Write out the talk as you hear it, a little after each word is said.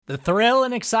The thrill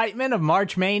and excitement of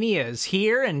March Mania is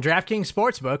here, and DraftKings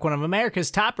Sportsbook, one of America's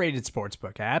top-rated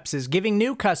sportsbook apps, is giving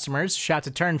new customers a shot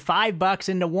to turn $5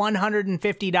 into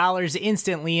 $150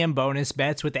 instantly in bonus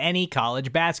bets with any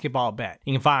college basketball bet.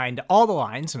 You can find all the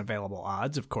lines and available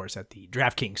odds, of course, at the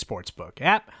DraftKings Sportsbook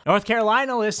app. North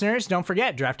Carolina listeners, don't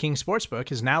forget, DraftKings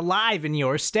Sportsbook is now live in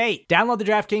your state. Download the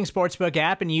DraftKings Sportsbook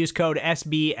app and use code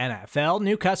SBNFL.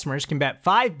 New customers can bet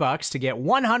 $5 to get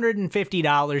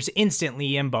 $150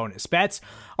 instantly in bonus bets,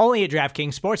 only at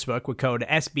DraftKings Sportsbook with code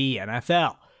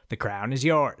SBNFL. The crown is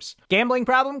yours. Gambling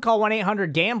problem? Call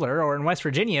 1-800-GAMBLER, or in West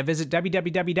Virginia, visit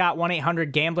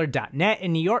www.1800gambler.net.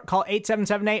 In New York, call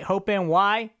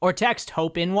 877-8-HOPE-NY or text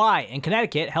HOPE-NY. In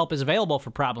Connecticut, help is available for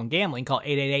problem gambling. Call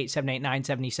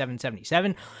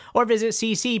 888-789-7777 or visit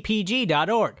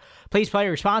ccpg.org. Please play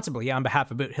responsibly on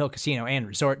behalf of Boot Hill Casino and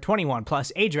Resort. 21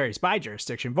 plus, age varies by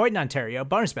jurisdiction. Void in Ontario.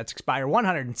 Bonus bets expire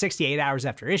 168 hours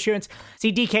after issuance.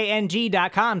 See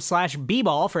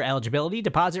dkng.com/bball for eligibility,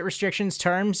 deposit restrictions,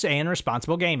 terms, and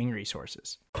responsible gaming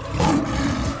resources.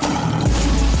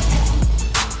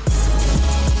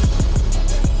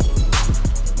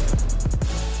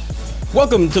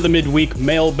 Welcome to the Midweek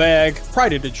Mailbag,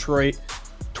 Pride of Detroit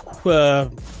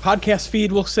podcast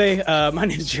feed, we'll say. My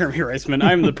name is Jeremy Reisman.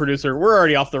 I'm the producer. We're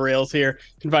already off the rails here.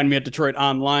 You can find me at Detroit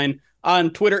Online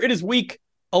on Twitter. It is week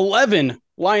 11.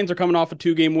 Lions are coming off a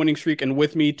 2-game winning streak, and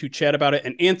with me to chat about it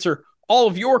and answer all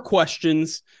of your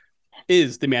questions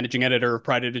is the managing editor of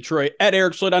Pride of Detroit, at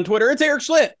Eric Schlitt on Twitter. It's Eric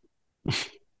Schlitt.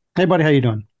 Hey, buddy. How you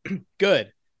doing?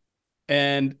 Good.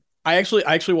 And I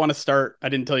actually want to start. I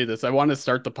didn't tell you this. I want to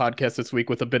start the podcast this week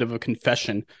with a bit of a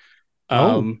confession.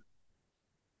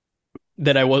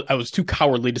 That I was too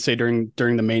cowardly to say during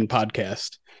the main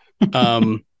podcast.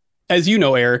 As you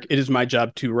know, Eric, it is my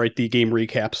job to write the game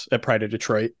recaps at Pride of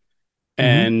Detroit.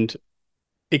 And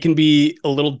it can be a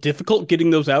little difficult getting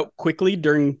those out quickly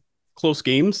during close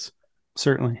games.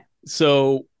 Certainly.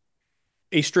 So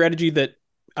a strategy that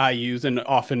I use, and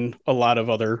often a lot of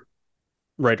other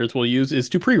writers will use, is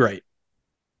to pre-write.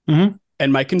 And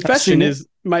my confession is,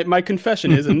 my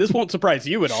confession is, and this won't surprise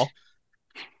you at all,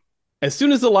 as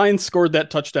soon as the Lions scored that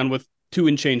touchdown with 2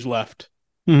 and change left,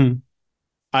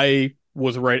 I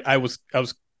was right. I was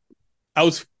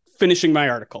finishing my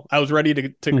article. I was ready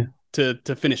to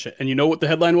finish it. And you know what the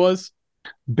headline was?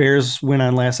 Bears win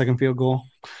on last second field goal.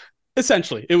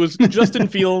 Essentially, it was Justin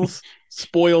Fields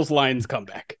spoils Lions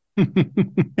comeback.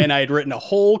 And I had written a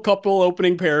whole couple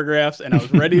opening paragraphs, and I was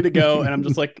ready to go. And I'm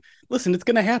just like, listen, it's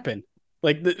going to happen.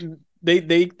 Like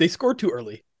they scored too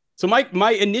early. So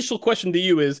my initial question to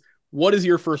you is, what is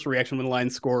your first reaction when the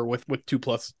Lions score with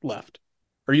 2+ left?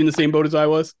 Are you in the same boat as I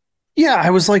was? Yeah, I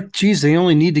was like, geez, they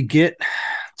only need to get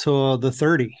to the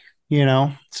 30,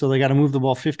 so they got to move the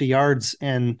ball 50 yards.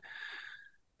 And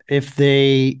if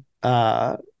they,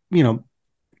 run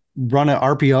an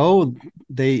RPO,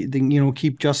 they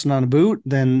keep Justin on the boot,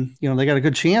 then, they got a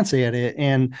good chance at it.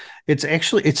 And it's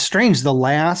strange. The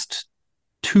last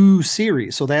 2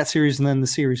 series, so that series and then the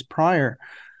series prior,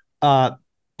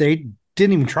 they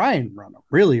didn't even try and run them,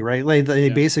 really, right? Like they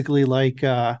basically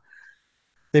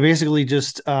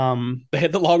just they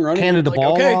had the long run, handed the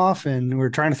ball off, and we're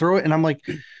trying to throw it. And I'm like,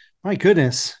 my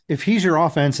goodness, if he's your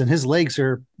offense and his legs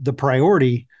are the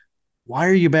priority, why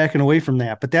are you backing away from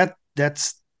that? But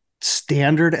that's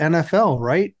standard NFL,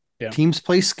 right? Yeah. Teams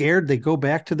play scared. They go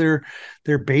back to their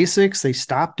basics. They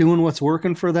stop doing what's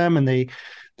working for them, and they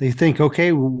think,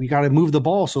 okay, we got to move the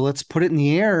ball, so let's put it in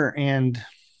the air. And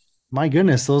my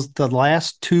goodness, the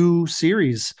last 2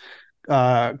 series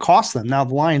cost them. Now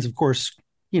the Lions, of course,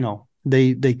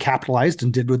 they capitalized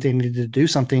and did what they needed to do,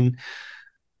 something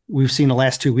we've seen the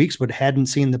last 2 weeks, but hadn't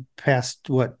seen the past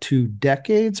 2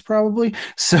 decades probably.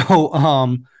 So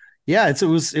it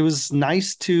was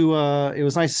nice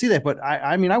to see that. But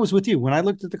I mean, I was with you when I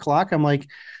looked at the clock. I'm like,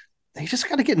 they just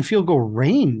got to get in field goal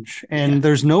range, and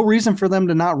there's no reason for them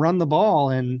to not run the ball.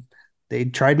 And they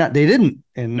didn't,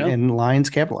 and Lions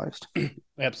capitalized.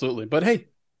 Absolutely. But hey,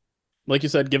 like you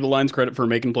said, give the Lions credit for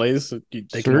making plays.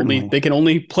 They can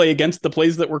only play against the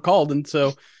plays that were called. And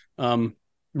so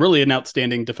really an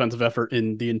outstanding defensive effort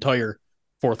in the entire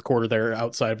fourth quarter there,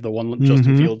 outside of the one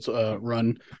Justin Fields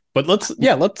run. But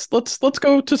let's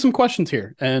go to some questions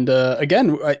here. And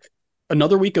again,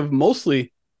 another week of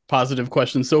mostly positive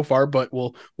questions so far, but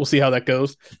we'll see how that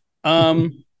goes.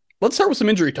 Let's start with some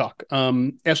injury talk.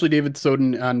 Ashley David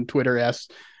Soden on Twitter asks,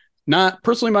 not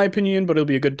personally my opinion, but it'll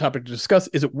be a good topic to discuss.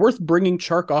 Is it worth bringing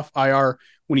Chark off IR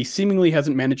when he seemingly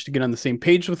hasn't managed to get on the same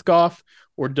page with Goff,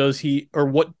 or does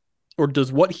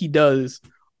what he does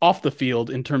off the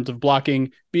field in terms of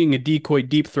blocking, being a decoy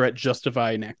deep threat,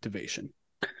 justify an activation?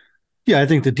 Yeah, I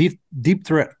think the deep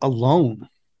threat alone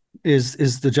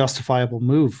is the justifiable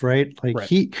move, right? Like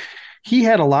Right. he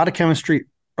had a lot of chemistry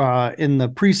in the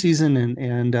preseason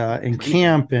and in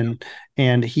camp,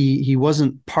 and he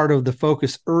wasn't part of the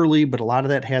focus early, but a lot of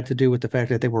that had to do with the fact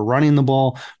that they were running the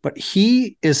ball. But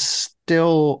he is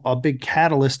still a big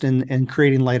catalyst in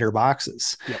creating lighter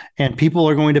boxes, and people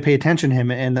are going to pay attention to him.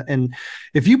 And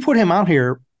if you put him out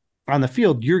here on the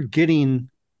field, you're getting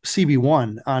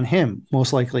CB1 on him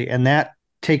most likely, and that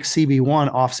takes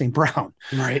CB1 off St. Brown.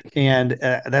 Right. And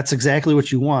that's exactly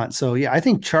what you want. So, yeah, I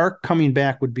think Chark coming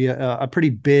back would be a pretty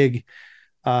big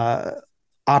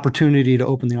opportunity to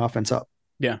open the offense up.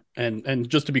 Yeah. And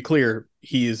just to be clear,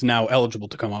 he is now eligible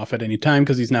to come off at any time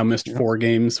because he's now missed 4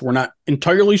 games. We're not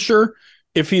entirely sure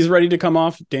if he's ready to come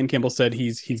off. Dan Campbell said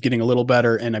he's getting a little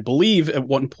better. And I believe at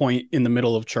one point in the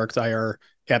middle of Chark's IR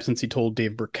absence, he told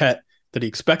Dave Burkett that he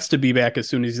expects to be back as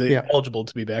soon as he's eligible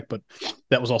to be back. But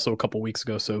that was also a couple weeks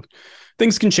ago. So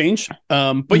things can change.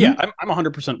 But yeah, I'm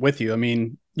 100% with you. I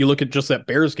mean, you look at just that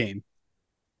Bears game,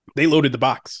 they loaded the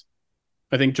box.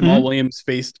 I think Jamal Williams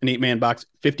faced an 8-man box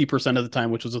 50% of the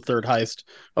time, which was the third highest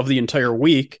of the entire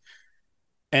week.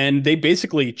 And they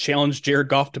basically challenged Jared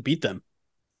Goff to beat them.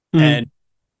 And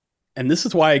this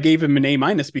is why I gave him an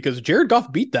A- because Jared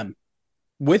Goff beat them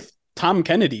with Tom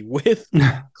Kennedy, with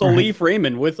Khalif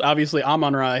Raymond, with obviously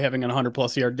Amon-Ra having a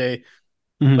 100+ yard day.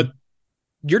 But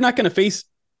you're not going to face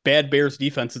bad Bears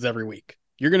defenses every week.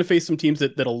 You're going to face some teams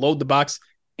that'll load the box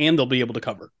and they'll be able to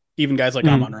cover, even guys like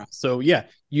Amon-Ra. So yeah,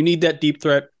 you need that deep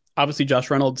threat. Obviously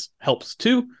Josh Reynolds helps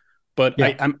too, but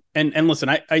listen,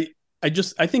 I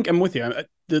think I'm with you.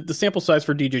 The sample size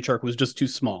for DJ Chark was just too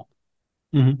small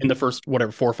in the first 4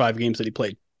 or 5 games that he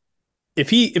played. If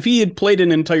he had played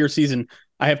an entire season,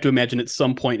 I have to imagine at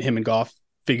some point him and Goff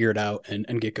figure it out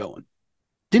and get going.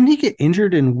 Didn't he get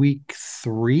injured in week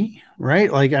 3?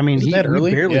 Right? Like, I mean, we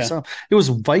barely saw. It was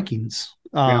Vikings.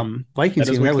 Vikings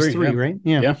game. That was 3, right?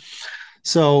 Yeah.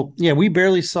 So yeah, we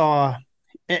barely saw.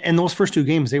 And those first 2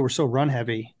 games, they were so run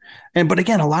heavy. But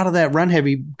again, a lot of that run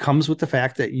heavy comes with the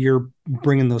fact that you're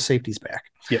bringing those safeties back.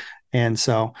 Yep. And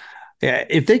so,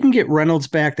 if they can get Reynolds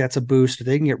back, that's a boost. If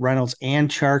they can get Reynolds and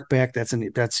Chark back, that's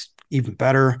even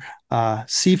better.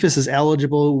 Cephas is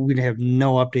eligible. We have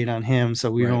no update on him, so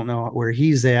we don't know where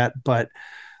he's at. But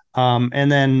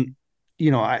and then,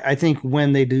 I think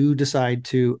when they do decide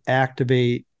to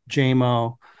activate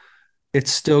JMO,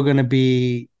 it's still going to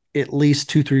be at least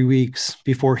 2-3 weeks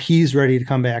before he's ready to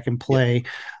come back and play. Yep.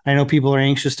 I know people are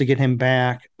anxious to get him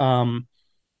back,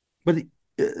 but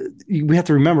we have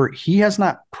to remember he has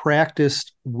not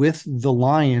practiced with the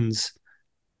Lions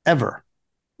ever.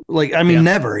 Like, I mean,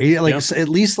 never. At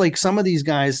least like some of these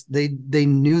guys, they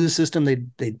knew the system.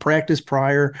 They'd practiced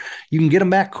prior. You can get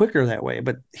them back quicker that way,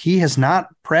 but he has not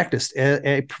practiced at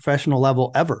a professional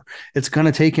level ever. It's going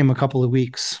to take him a couple of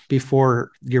weeks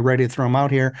before you're ready to throw him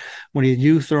out here. When you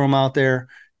do throw him out there,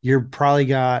 you're probably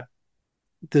got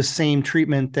the same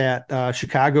treatment that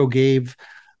Chicago gave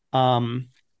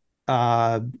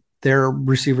their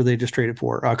receiver they just traded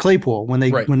for, Claypool. When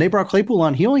they brought Claypool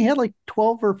on, he only had like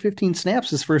 12 or 15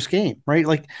 snaps his first game, right?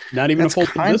 Like, not even a full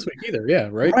game this week either. Yeah,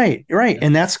 right. Right. Yeah.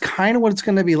 And that's kind of what it's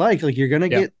going to be like. Like, you're going to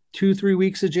get 2-3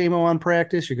 weeks of JMO on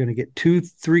practice. You're going to get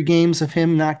 2-3 games of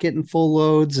him not getting full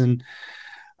loads. And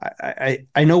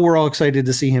I know we're all excited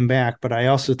to see him back, but I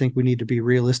also think we need to be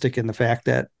realistic in the fact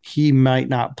that he might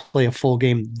not play a full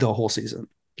game the whole season.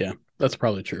 Yeah, that's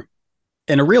probably true.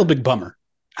 And a real big bummer.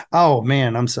 Oh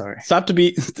man, I'm sorry.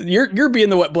 You're being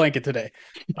the wet blanket today.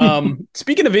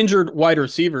 Speaking of injured wide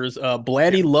receivers,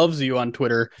 Blatty loves you on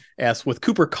Twitter asks, with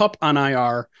Cooper Kupp on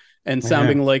IR and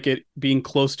sounding like it being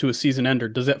close to a season ender,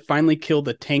 does that finally kill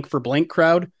the tank for blank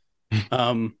crowd?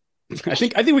 I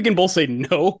think we can both say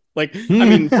no. Like, I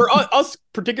mean, for us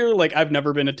particularly, like, I've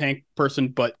never been a tank person,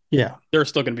 but there are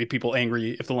still going to be people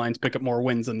angry if the Lions pick up more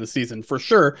wins in the season for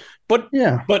sure. But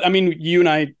I mean, you and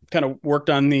I kind of worked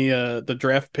on the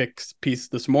draft picks piece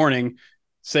this morning,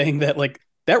 saying that like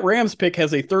that Rams pick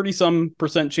has a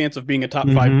 30-some% chance of being a top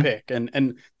 5 pick,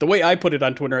 and the way I put it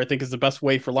on Twitter, I think is the best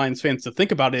way for Lions fans to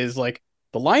think about it is like,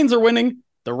 the Lions are winning,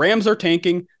 the Rams are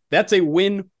tanking. That's a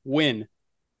win-win.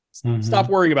 Stop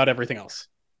worrying about everything else.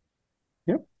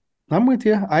 Yep. I'm with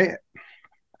you.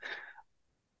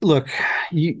 Look,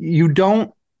 you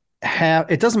don't have,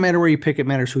 it doesn't matter where you pick, it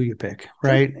matters who you pick.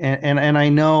 Right. And I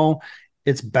know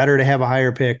it's better to have a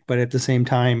higher pick, but at the same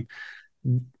time,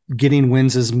 getting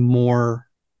wins is more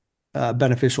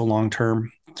beneficial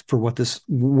long-term for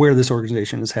where this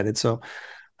organization is headed. So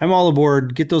I'm all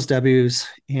aboard, get those W's,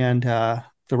 and the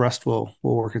rest will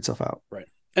work itself out. Right.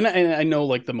 And I know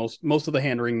like most of the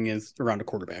hand wringing is around a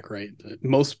quarterback, right?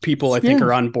 Most people I think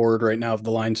are on board right now of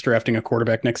the Lions drafting a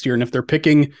quarterback next year. And if they're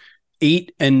picking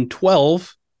 8 and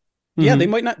 12, yeah, they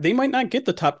might not get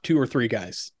the top 2 or 3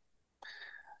 guys.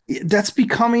 That's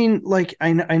becoming like,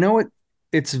 I know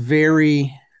it's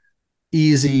very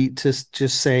easy to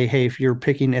just say, hey, if you're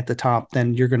picking at the top,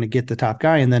 then you're going to get the top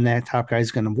guy, and then that top guy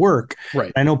is going to work.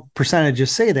 Right. I know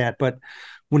percentages say that, but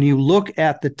when you look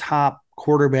at the top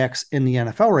quarterbacks in the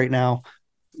NFL right now,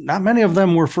 not many of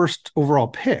them were first overall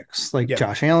picks. Like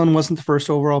Josh Allen wasn't the first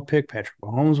overall pick. Patrick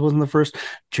Mahomes wasn't the first.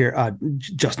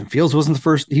 Justin Fields wasn't the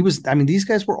first. These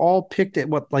guys were all picked at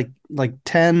what, like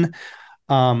 10.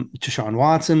 Deshaun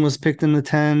Watson was picked in the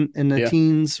 10 in the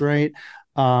teens, right?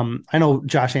 I know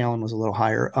Josh Allen was a little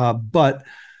higher, but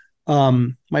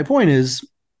my point is,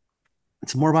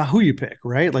 it's more about who you pick,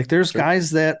 right? Like there's guys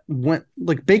that went,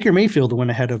 like Baker Mayfield went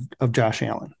ahead of Josh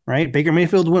Allen, right? Baker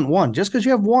Mayfield went 1. Just because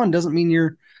you have 1 doesn't mean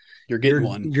you're getting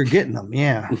one. You're getting them,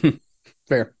 yeah.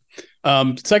 Fair.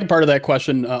 Second part of that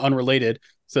question, unrelated,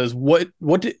 says what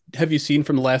have you seen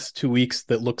from the last 2 weeks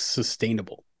that looks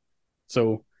sustainable?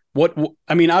 So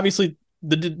obviously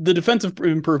the defensive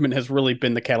improvement has really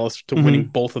been the catalyst to winning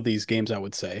both of these games, I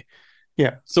would say.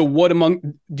 Yeah. So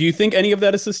do you think any of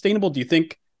that is sustainable? Do you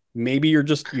think maybe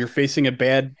you're facing a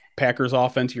bad Packers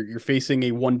offense? You're facing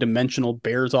a one-dimensional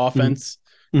Bears offense?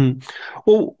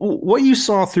 Well, what you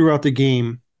saw throughout the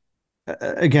game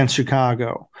against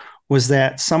Chicago was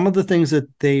that some of the things that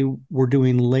they were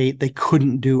doing late, they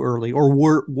couldn't do early or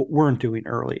weren't doing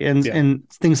early. And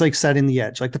things like setting the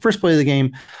edge. Like the first play of the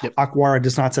game, Akwara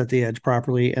does not set the edge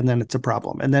properly, and then it's a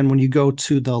problem. And then when you go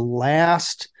to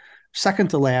the second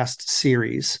to last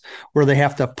series where they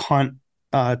have to punt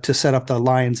to set up the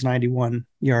Lions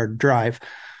 91-yard drive,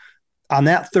 on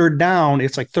that third down,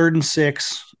 it's like 3rd and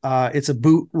 6. It's a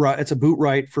boot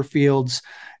right for Fields.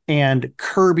 And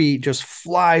Kirby just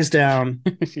flies down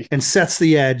and sets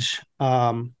the edge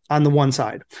on the one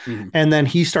side. And then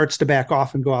he starts to back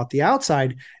off and go out the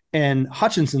outside, and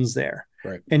Hutchinson's there.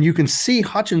 Right. And you can see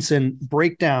Hutchinson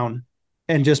break down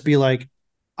and just be like,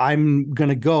 I'm going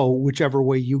to go whichever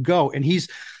way you go. And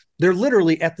they're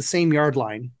literally at the same yard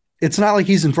line. It's not like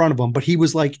he's in front of him, but he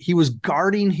was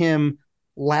guarding him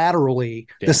laterally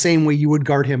the same way you would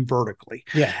guard him vertically.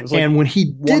 Yeah. It was like and when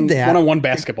he did that, one-on-one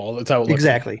basketball, that's how it looked.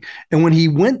 Exactly. Like. And when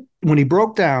he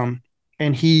broke down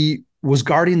and he was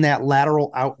guarding that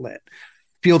lateral outlet,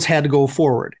 Fields had to go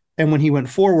forward. And when he went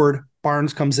forward,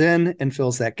 Barnes comes in and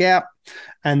fills that gap.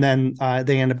 And then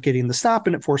they end up getting the stop,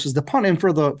 and it forces the punt. And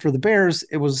for the Bears,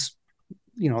 it was,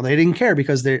 they didn't care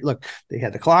because they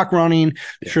had the clock running.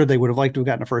 Yeah. Sure, they would have liked to have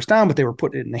gotten a first down, but they were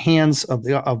put in the hands of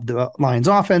the Lions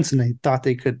offense, and they thought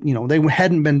they could, they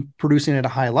hadn't been producing at a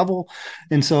high level.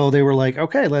 And so they were like,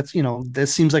 okay, let's,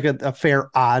 this seems like a fair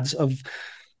odds of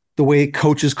the way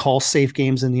coaches call safe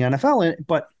games in the NFL.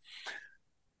 But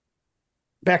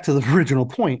back to the original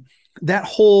point, that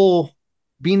whole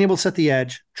being able to set the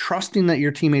edge, trusting that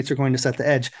your teammates are going to set the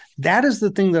edge, that is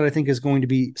the thing that I think is going to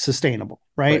be sustainable,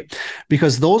 right?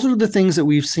 Because those are the things that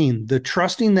we've seen. The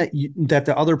trusting that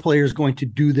the other player is going to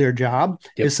do their job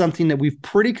is something that we've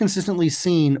pretty consistently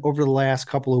seen over the last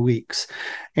couple of weeks.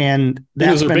 And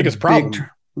that was our biggest problem,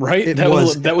 right? That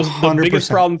was the biggest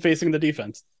problem facing the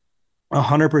defense.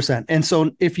 100%. And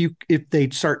so if they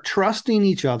start trusting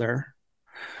each other,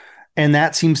 and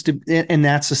that's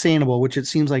sustainable, which it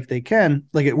seems like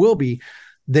it will be,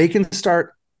 they can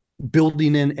start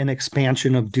building in an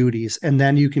expansion of duties, and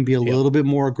then you can be a little bit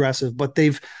more aggressive. But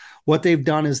what they've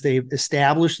done is they've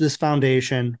established this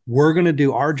foundation. We're going to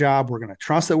do our job. We're going to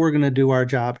trust that we're going to do our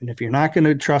job. And if you're not going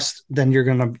to trust, then you're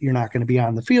not going to be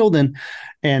on the field.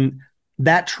 And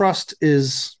that trust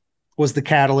was the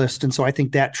catalyst. And so I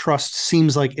think that trust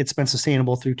seems like it's been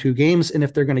sustainable through 2 games. And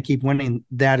if they're going to keep winning,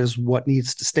 that is what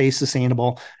needs to stay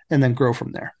sustainable and then grow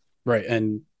from there. Right.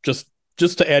 And just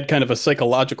to add kind of a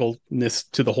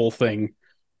psychologicalness to the whole thing,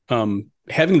 having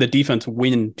the defense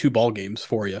win 2 ball games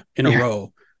for you in a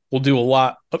row will do a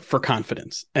lot for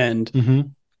confidence. And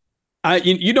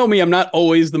you know me, I'm not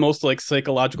always the most like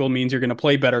psychological means you're going to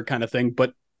play better kind of thing,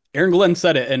 but Aaron Glenn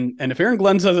said it. And if Aaron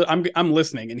Glenn says it, I'm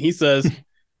listening. And he says,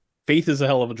 faith is a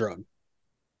hell of a drug.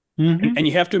 And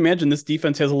you have to imagine this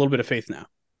defense has a little bit of faith now.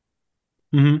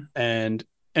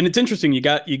 And it's interesting. You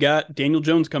got Daniel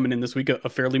Jones coming in this week, a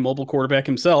fairly mobile quarterback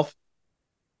himself.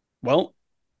 Well,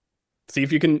 see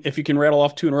if you can rattle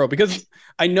off 2 in a row, because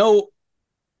I know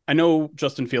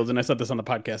Justin Fields, and I said this on the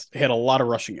podcast, had a lot of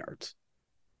rushing yards,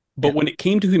 but when it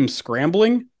came to him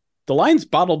scrambling, the Lions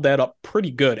bottled that up pretty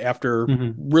good after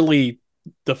really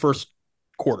the first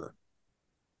quarter.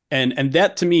 And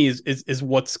that to me is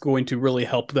what's going to really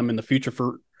help them in the future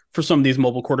for some of these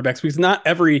mobile quarterbacks, because not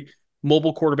every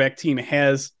mobile quarterback team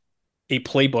has a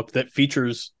playbook that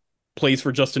features plays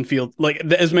for Justin Fields, like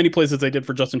as many plays as they did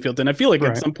for Justin Fields. And I feel like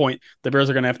at some point the Bears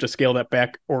are going to have to scale that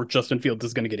back, or Justin Fields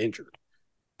is going to get injured,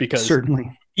 because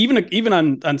certainly even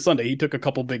on Sunday, he took a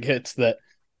couple big hits that,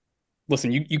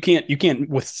 listen, you can't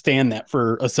withstand that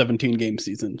for a 17 game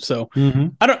season. So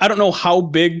I don't know how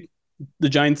big the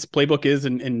Giants playbook is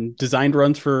in designed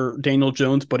runs for Daniel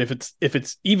Jones, but if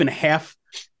it's even half,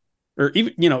 or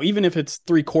even if it's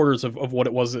 3/4 of what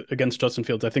it was against Justin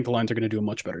Fields, I think the Lions are going to do a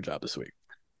much better job this week.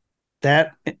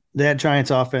 That Giants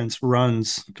offense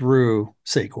runs through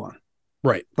Saquon.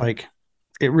 Right. Like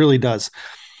it really does.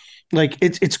 Like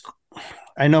it's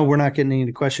I know we're not getting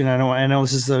into question. I know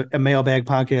this is a mailbag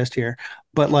podcast here,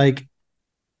 but like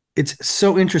it's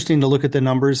so interesting to look at the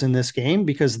numbers in this game,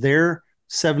 because they're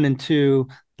 7-2.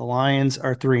 The Lions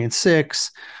are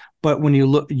 3-6. But when you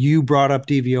look, you brought up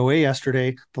DVOA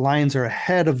yesterday. The Lions are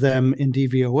ahead of them in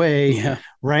DVOA,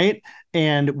 right?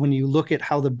 And when you look at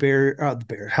how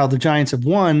how the Giants have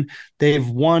won, they've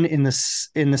won in the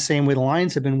same way the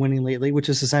Lions have been winning lately, which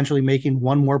is essentially making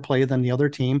one more play than the other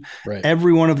team. Right.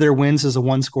 Every one of their wins is a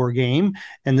 1-score game,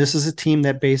 and this is a team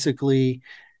that basically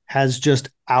has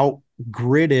just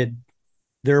out-gridded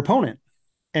their opponent,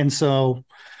 and so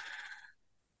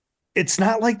it's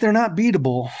not like they're not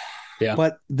beatable. Yeah.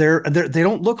 But they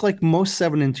don't look like most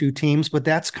 7-2 teams, but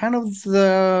that's kind of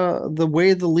the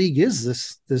way the league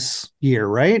is this year,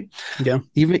 right? Yeah.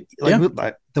 Even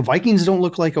the Vikings don't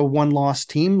look like a one-loss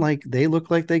team. Like they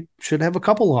look like they should have a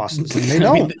couple losses, and they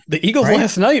don't. I mean, the Eagles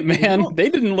last night, man,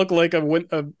 they didn't look like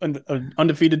an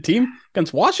undefeated team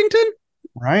against Washington.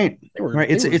 Right.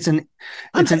 It's an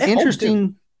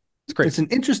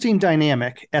interesting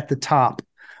dynamic at the top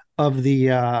of the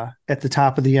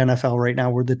NFL right now,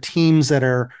 where the teams that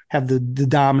have the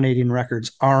dominating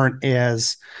records aren't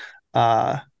as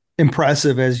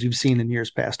impressive as you've seen in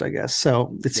years past, I guess.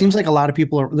 So it seems like a lot of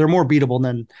people they're more beatable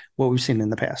than what we've seen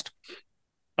in the past.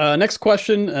 Next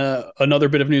question. Another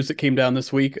bit of news that came down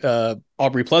this week.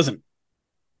 Aubrey Pleasant.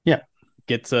 Yeah.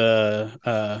 Gets good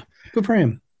for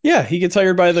him. Yeah, he gets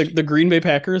hired by the Green Bay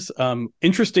Packers.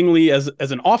 Interestingly, as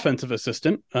an offensive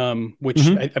assistant, which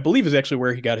I believe is actually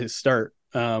where he got his start.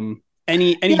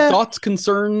 Any thoughts,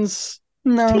 concerns,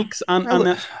 takes on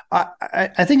that?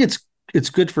 I think it's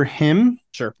good for him.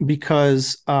 Sure.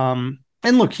 Because and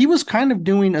look, he was kind of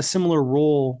doing a similar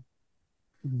role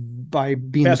by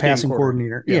being the passing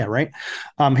coordinator. Yeah, right.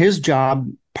 Part of his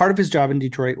job in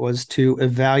Detroit was to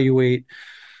evaluate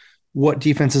what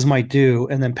defenses might do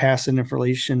and then pass in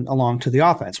information along to the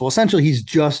offense. Well, essentially he's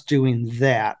just doing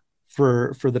that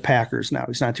for the Packers now.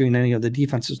 He's not doing any of the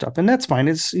defensive stuff, and that's fine.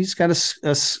 He's got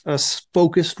a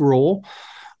focused role.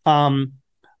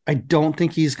 I don't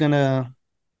think he's going to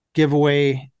give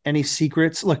away any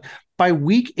secrets. Look, by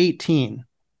week 18,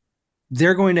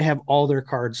 they're going to have all their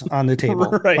cards on the table.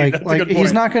 Right. Like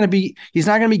he's not going to be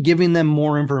giving them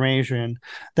more information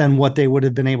than what they would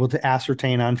have been able to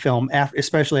ascertain on film,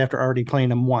 especially after already playing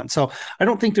them once. So I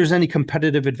don't think there's any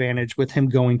competitive advantage with him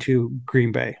going to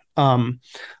Green Bay.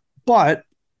 But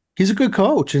he's a good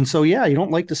coach. And so, you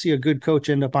don't like to see a good coach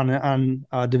end up on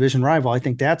a division rival. I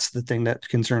think that's the thing that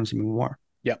concerns me more.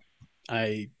 Yeah.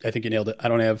 I think you nailed it. I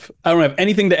don't have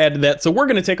anything to add to that. So we're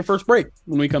going to take a first break.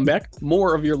 When we come back,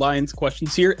 more of your Lions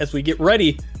questions here as we get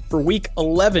ready for week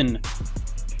 11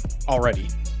 already.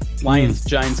 Lions,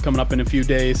 Giants coming up in a few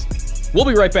days. We'll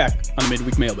be right back on the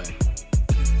Midweek Mailbag.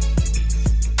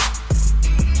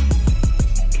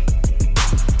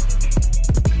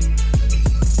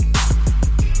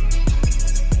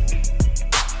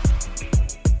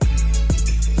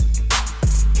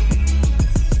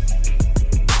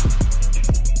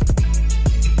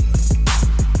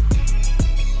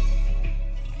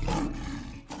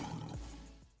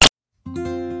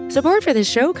 Support for this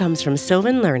show comes from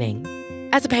Sylvan Learning.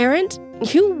 As a parent,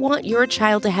 you want your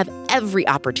child to have every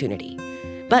opportunity,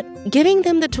 but giving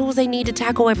them the tools they need to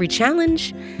tackle every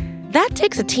challenge, that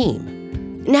takes a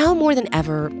team. Now more than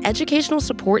ever, educational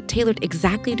support tailored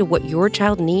exactly to what your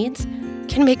child needs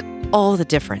can make all the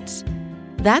difference.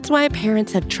 That's why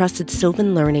parents have trusted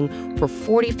Sylvan Learning for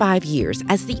 45 years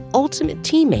as the ultimate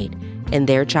teammate in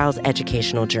their child's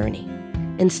educational journey,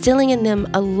 instilling in them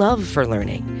a love for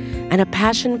learning and a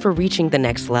passion for reaching the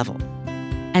next level.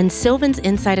 And Sylvan's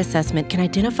Insight Assessment can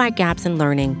identify gaps in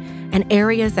learning and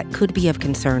areas that could be of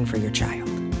concern for your child.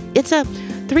 It's a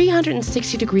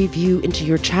 360-degree view into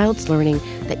your child's learning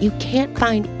that you can't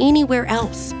find anywhere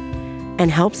else, and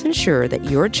helps ensure that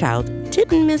your child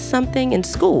didn't miss something in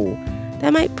school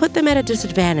that might put them at a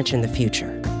disadvantage in the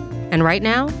future. And right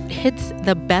now, it's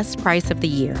the best price of the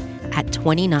year at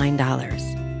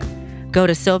 $29. Go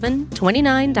to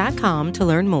sylvan29.com to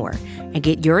learn more and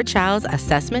get your child's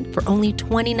assessment for only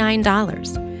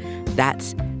 $29.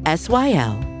 That's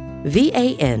SYLVAN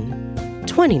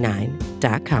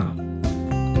 29.com.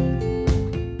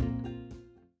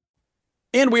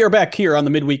 And we are back here on the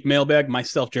Midweek Mailbag.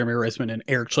 Myself, Jeremy Reisman, and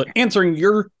Eric Schlitt answering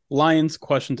your Lions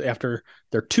questions after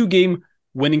their 2-game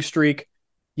winning streak.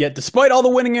 Yet, despite all the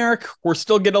winning, Eric, we're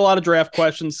still getting a lot of draft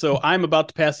questions, so I'm about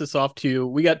to pass this off to you.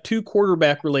 We got 2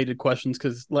 quarterback-related questions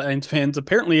because Lions fans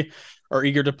apparently are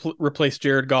eager to replace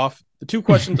Jared Goff. The 2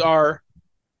 questions are,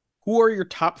 who are your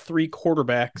top 3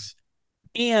 quarterbacks?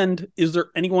 And is there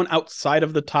anyone outside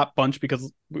of the top bunch?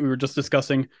 Because we were just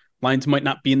discussing Lions might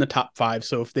not be in the top 5.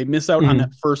 So if they miss out on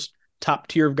that first top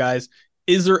tier of guys,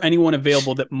 is there anyone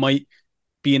available that might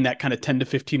be in that kind of 10 to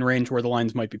 15 range where the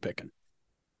Lions might be picking?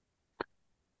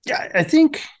 Yeah, I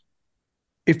think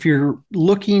if you're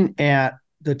looking at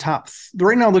the top,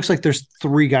 right now it looks like there's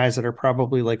 3 guys that are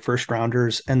probably like first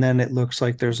rounders. And then it looks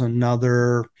like there's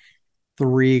another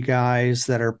 3 guys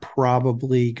that are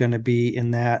probably going to be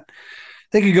in that.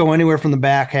 They could go anywhere from the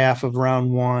back half of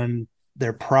round 1.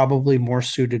 They're probably more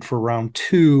suited for round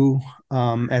 2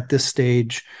 at this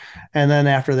stage. And then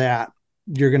after that,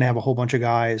 you're going to have a whole bunch of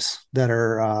guys that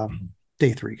are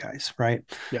day 3 guys, right?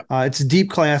 Yeah. It's a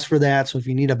deep class for that. So if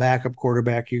you need a backup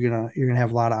quarterback, you're gonna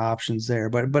have a lot of options there.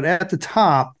 But at the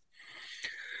top,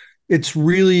 it's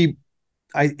really,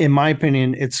 in my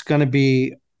opinion, it's going to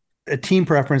be a team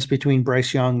preference between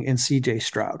Bryce Young and CJ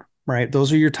Stroud. Right.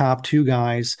 Those are your top 2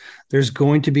 guys. There's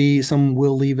going to be some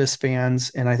Will Levis fans,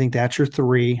 and I think that's your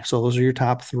 3. So those are your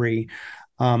top 3.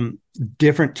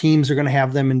 Different teams are going to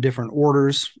have them in different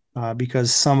orders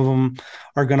because some of them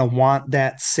are going to want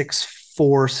that 6'4",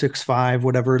 6'5",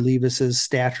 whatever Levis's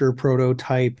stature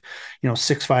prototype,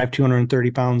 6'5",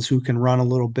 230 pounds, who can run a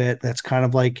little bit. That's kind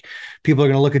of like people are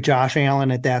going to look at Josh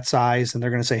Allen at that size and they're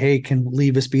going to say, hey, can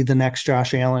Levis be the next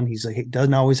Josh Allen? He's like, he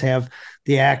doesn't always have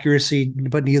the accuracy,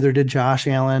 but neither did Josh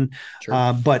Allen.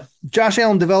 Sure. But Josh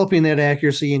Allen developing that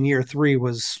accuracy in year 3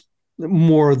 was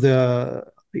more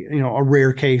a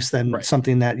rare case than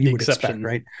something that you would expect,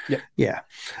 right? Yep. Yeah.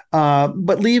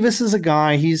 But Levis is a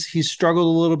guy, he's struggled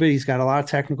a little bit. He's got a lot of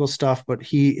technical stuff, but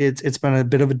it's been a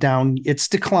bit of a down. It's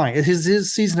declined.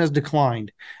 His season has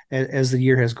declined as the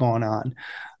year has gone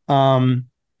on.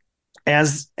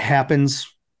 As happens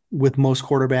with most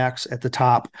quarterbacks at the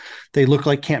top, they look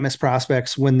like can't miss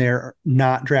prospects when they're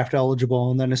not draft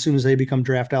eligible. And then as soon as they become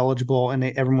draft eligible and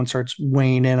everyone starts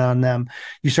weighing in on them,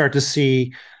 you start to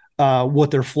see what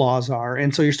their flaws are.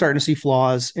 And so you're starting to see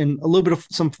flaws in a little bit of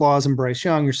some flaws in Bryce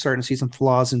Young. You're starting to see some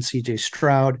flaws in CJ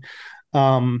Stroud.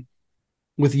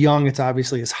 With Young, it's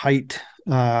obviously his height.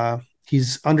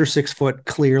 He's under 6 foot,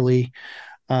 clearly.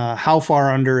 How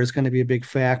far under is going to be a big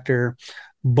factor,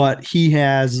 but he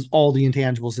has all the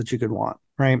intangibles that you could want,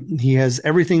 right? He has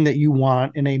everything that you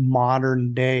want in a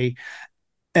modern day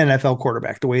NFL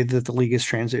quarterback, the way that the league is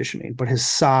transitioning, but his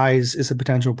size is a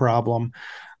potential problem.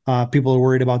 People are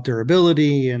worried about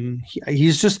durability, and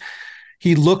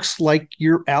he looks like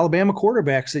your Alabama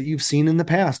quarterbacks that you've seen in the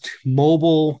past.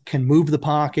 Mobile, can move the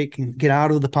pocket, can get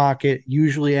out of the pocket,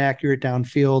 usually accurate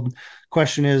downfield.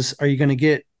 Question is, are you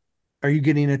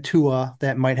getting a Tua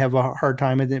that might have a hard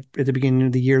time at the beginning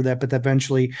of the year but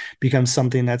eventually becomes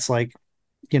something that's like,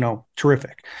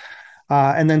 terrific.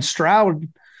 And then Stroud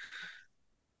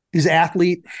is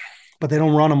athlete, but they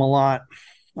don't run him a lot.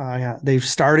 They've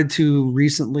started to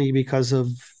recently because of,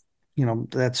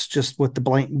 that's just what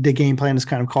the game plan is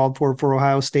kind of called for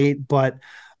Ohio State, but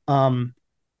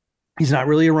he's not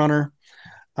really a runner.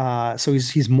 So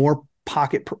he's more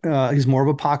pocket. He's more of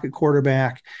a pocket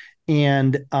quarterback,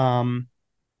 and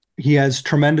he has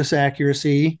tremendous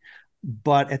accuracy,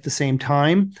 but at the same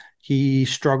time, he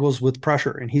struggles with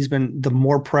pressure, and the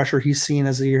more pressure he's seen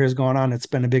as the year has gone on, it's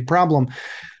been a big problem.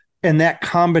 And that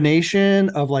combination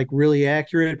of like really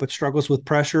accurate, but struggles with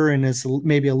pressure and is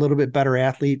maybe a little bit better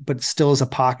athlete, but still is a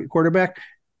pocket quarterback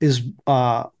is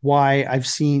why I've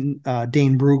seen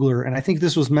Dane Brugler. And I think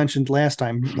this was mentioned last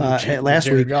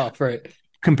week, Goff, right?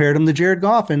 Compared him to Jared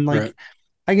Goff. And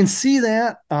I can see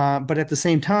that. But at the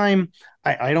same time,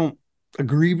 I don't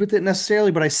agree with it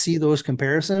necessarily, but I see those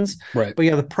comparisons. Right. But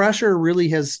yeah, the pressure really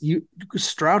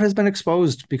Stroud has been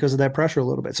exposed because of that pressure a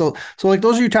little bit. So like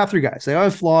those are your top 3 guys. They all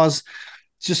have flaws.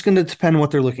 It's just going to depend on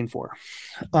what they're looking for.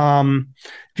 If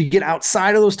you get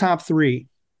outside of those top 3,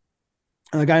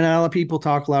 a guy not a lot of people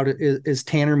talk about is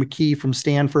Tanner McKee from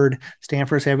Stanford.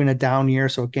 Stanford's having a down year.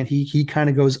 So again, he kind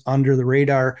of goes under the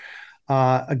radar.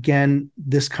 Again,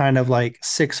 this kind of like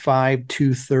 6'5",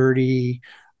 230,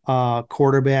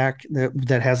 quarterback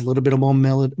that has a little bit of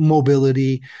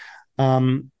mobility.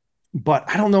 But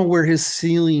I don't know where his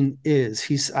ceiling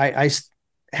is. I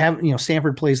have,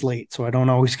 Stanford plays late, so I don't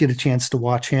always get a chance to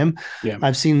watch him. Yeah.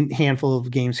 I've seen a handful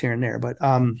of games here and there,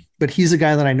 but he's a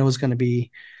guy that I know is going to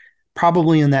be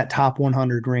probably in that top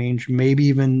 100 range, maybe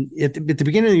even at the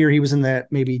beginning of the year, he was in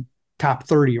that maybe top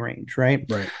 30 range. Right.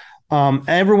 Right.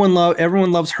 Everyone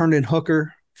loves Herndon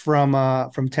Hooker from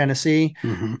Tennessee.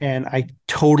 Mm-hmm. And I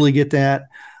totally get that.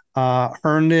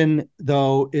 Herndon,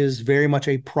 though, is very much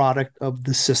a product of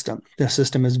the system. The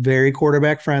system is very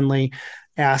quarterback friendly,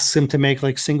 asks him to make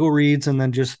like single reads and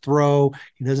then just throw.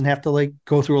 He doesn't have to like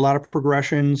go through a lot of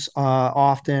progressions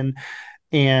often.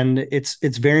 And it's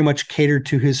very much catered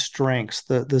to his strengths,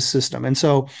 the system. And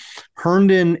so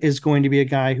Herndon is going to be a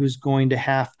guy who's going to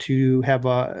have to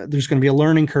there's going to be a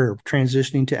learning curve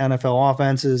transitioning to NFL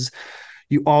offenses.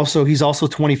 He's also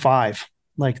 25.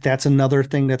 Like that's another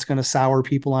thing that's going to sour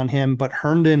people on him. But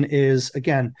Herndon is,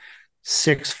 again,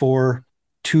 6'4",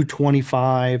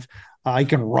 225. He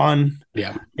can run.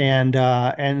 Yeah.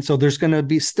 And so there's going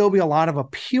to still be a lot of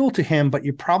appeal to him, but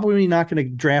you're probably not going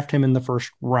to draft him in the first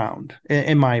round,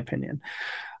 in my opinion.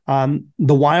 The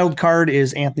wild card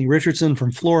is Anthony Richardson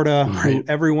from Florida, right, who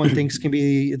everyone thinks can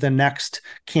be the next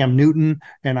Cam Newton.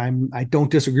 And I don't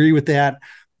disagree with that,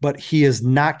 but he is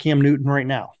not Cam Newton right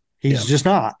now. He's just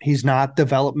not. He's not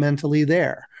developmentally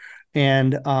there.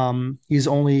 And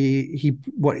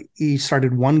he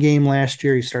started one game last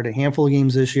year. He started a handful of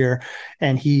games this year,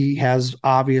 and he has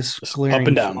obvious glaring up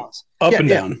and down, flaws.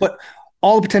 down, but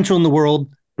all the potential in the world.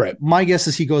 Right. My guess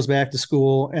is he goes back to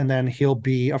school and then he'll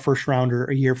be a first rounder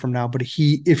a year from now. But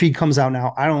if he comes out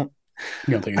now, I don't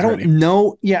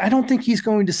know. Yeah, I don't think he's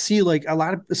going to see like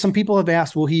some people have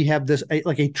asked, will he have this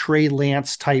like a Trey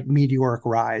Lance type meteoric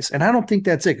rise? And I don't think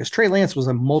that's it, because Trey Lance was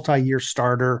a multi-year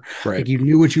starter. Right. Like you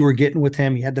knew what you were getting with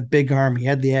him. He had the big arm. He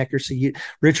had the accuracy.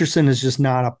 Richardson is just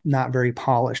not very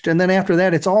polished. And then after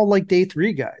that, it's all like day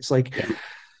three guys, like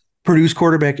Purdue's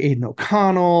quarterback Aiden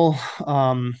O'Connell.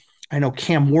 I know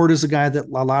Cam Ward is a guy that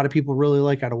a lot of people really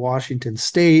like out of Washington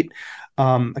State.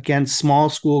 Again, small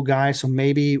school guy. So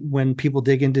maybe when people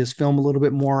dig into his film a little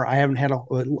bit more, I haven't had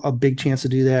a big chance to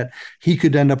do that. He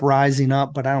could end up rising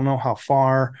up, but I don't know how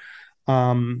far.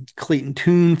 Clayton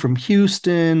Tune from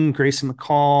Houston, Grayson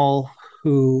McCall,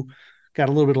 who got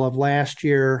a little bit of love last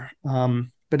year.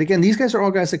 But again, these guys are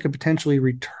all guys that could potentially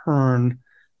return.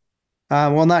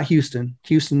 Well, not Houston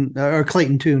or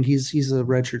Clayton Tune. He's a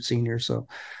redshirt senior. So,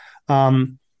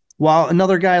 while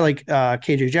another guy like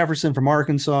KJ Jefferson from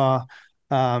Arkansas,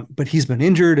 but he's been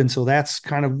injured, and so that's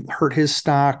kind of hurt his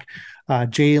stock.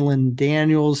 Jalen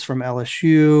Daniels from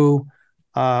LSU.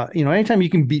 Anytime you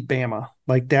can beat Bama,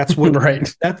 like that's what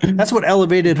right. That's what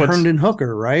elevated Herndon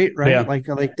Hooker, right? Yeah. Like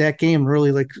that game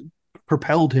really like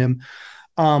propelled him.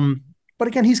 But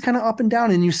again, he's kind of up and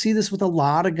down, and you see this with a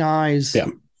lot of guys. Yeah.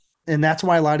 And that's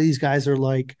why a lot of these guys are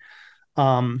like,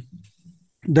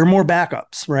 they're more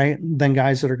backups, right, than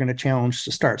guys that are going to challenge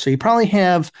to start. So you probably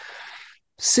have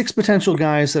 6 potential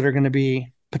guys that are going to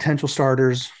be potential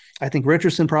starters. I think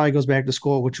Richardson probably goes back to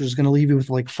school, which is going to leave you with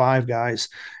like 5 guys.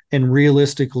 And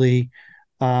realistically,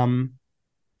 you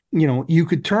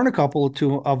could turn a couple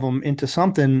of them into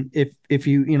something if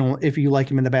you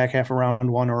like him in the back half of round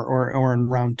 1 or in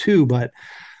round 2. But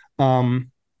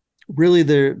really,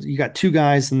 you got 2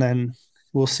 guys, and then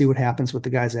we'll see what happens with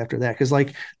the guys after that. Because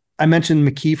like I mentioned,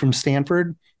 McKee from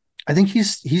Stanford, I think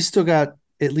he's still got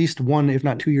at least 1, if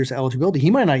not 2 years of eligibility.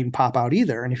 He might not even pop out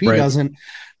either. And if he doesn't,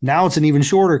 now it's an even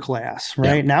shorter class,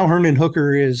 right? Yeah. Now Herndon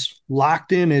Hooker is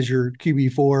locked in as your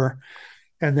QB4,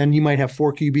 and then you might have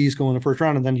 4 QBs go in the first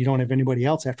round, and then you don't have anybody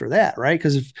else after that, right?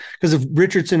 Because if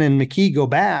Richardson and McKee go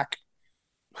back,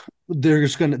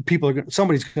 somebody's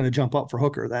going to jump up for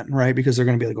Hooker then, right? Because they're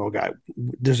going to be like, oh, God,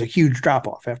 there's a huge drop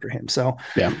off after him. So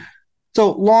yeah.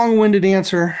 So long-winded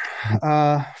answer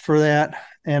for that.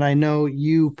 And I know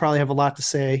you probably have a lot to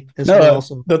say as well.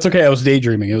 So. That's okay. I was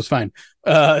daydreaming. It was fine.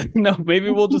 No,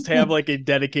 maybe we'll just have like a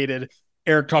dedicated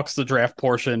Eric Talks the Draft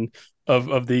portion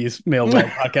of these Mailbag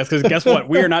podcasts. Because guess what?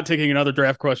 We are not taking another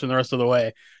draft question the rest of the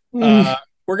way. We're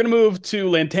going to move to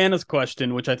Lantana's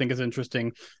question, which I think is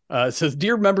interesting. It says,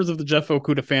 Dear members of the Jeff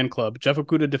Okudah fan club, Jeff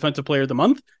Okudah Defensive Player of the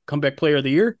Month, Comeback Player of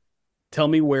the Year. Tell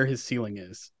me where his ceiling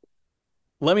is.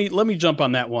 Let me jump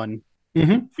on that one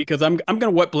because I'm going to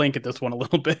wet blanket this one a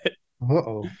little bit.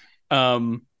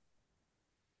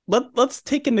 Let's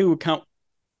take into account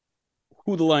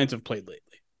who the Lions have played lately.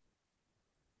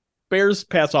 Bears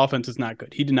pass offense is not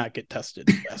good. He did not get tested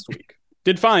last week.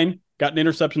 Did fine. Got an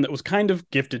interception that was kind of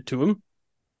gifted to him,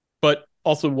 but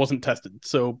also wasn't tested.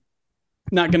 So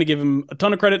Not going to give him a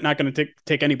ton of credit. Not going to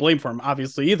take any blame for him,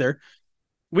 obviously, either.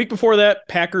 Week before that,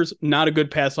 Packers, not a good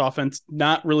pass offense,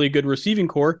 not really a good receiving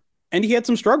core, and he had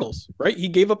some struggles, right? He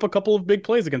gave up a couple of big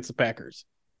plays against the Packers.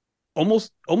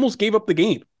 Almost gave up the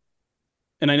game.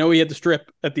 And I know he had to strip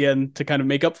at the end to kind of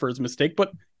make up for his mistake,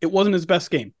 but it wasn't his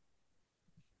best game.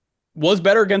 Was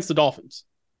better against the Dolphins.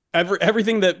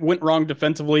 Everything that went wrong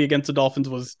defensively against the Dolphins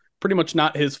was pretty much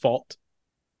not his fault.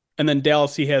 And then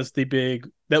Dallas, he has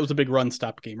that was a big run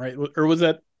stop game, right? Or was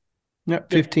that? Yeah,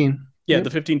 15. Yeah, yep. The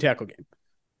 15 tackle game.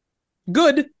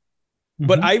 Good,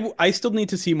 but I still need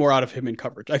to see more out of him in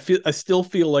coverage. I still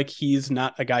feel like he's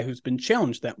not a guy who's been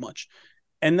challenged that much.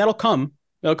 And that'll come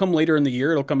later in the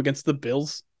year. It'll come against the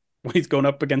Bills when he's going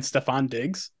up against Stephon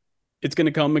Diggs. It's going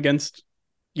to come against,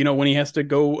 when he has to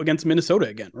go against Minnesota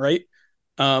again, right?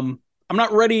 I'm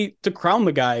not ready to crown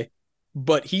the guy,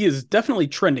 but he is definitely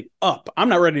trending up. I'm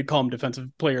not ready to call him defensive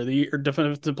player of the year or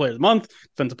defensive player of the month,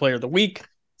 defensive player of the week.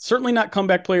 Certainly not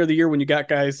comeback player of the year when you got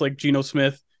guys like Geno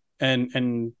Smith and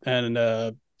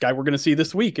guy we're going to see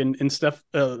this week in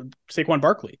Saquon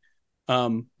Barkley.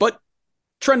 But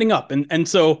trending up. And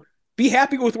so be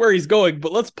happy with where he's going,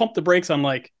 but let's pump the brakes on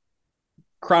like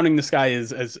crowning this guy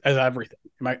as everything.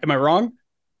 Am I wrong?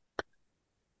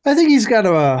 I think he's got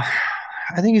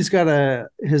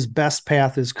his best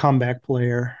path is comeback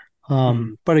player.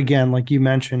 But again, like you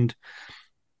mentioned,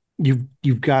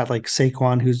 you've got like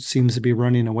Saquon who seems to be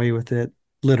running away with it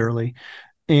literally.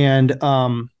 And,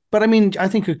 but I mean, I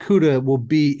think Okudah will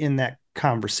be in that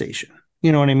conversation.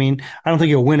 You know what I mean? I don't think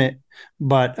he'll win it,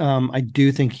 but I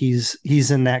do think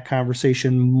he's in that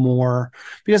conversation more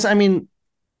because I mean,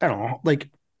 I don't know, like,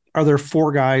 are there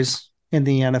 4 guys in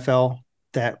the NFL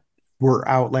that were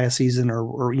out last season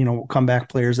or comeback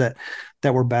players that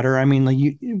were better? I mean, like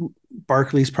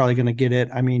Barkley's probably going to get it.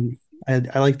 I mean,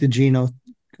 I like the Geno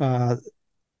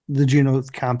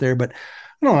comp there, but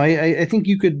no, I think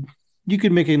you could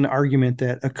make an argument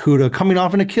that Okudah coming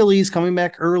off an Achilles, coming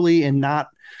back early and not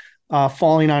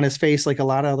falling on his face like a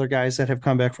lot of other guys that have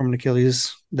come back from an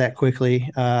Achilles that quickly.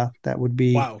 That would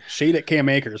be shade at Cam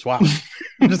Akers. Wow,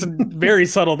 just very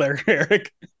subtle there,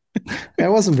 Eric.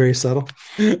 That wasn't very subtle.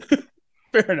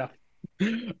 Fair enough.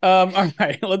 All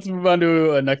right, let's move on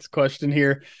to a next question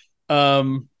here.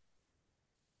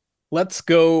 Let's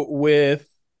go with.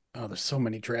 Oh, there's so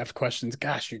many draft questions.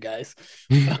 Gosh, you guys.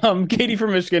 Katie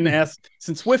from Michigan asked,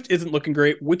 since Swift isn't looking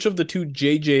great, which of the 2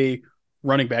 JJ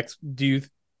running backs do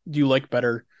you like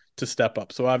better to step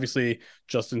up? So obviously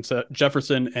Justin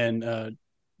Jefferson and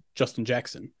Justin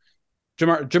Jackson.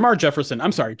 Jamar Jefferson,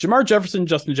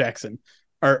 Justin Jackson.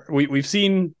 We've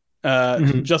seen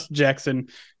Justin Jackson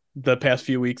the past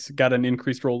few weeks, got an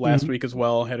increased role last week as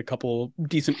well, had a couple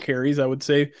decent carries, I would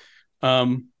say.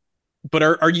 But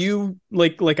are you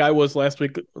like I was last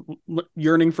week,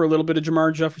 yearning for a little bit of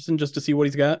Jamar Jefferson just to see what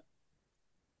he's got?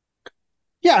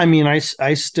 Yeah, I mean, I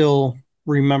still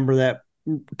remember that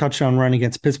touchdown run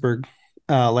against Pittsburgh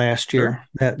last year.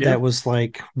 Sure. That was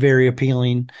like very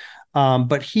appealing.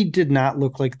 But he did not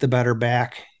look like the better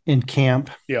back in camp.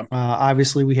 Yeah.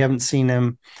 Obviously, we haven't seen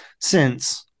him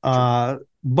since.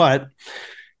 But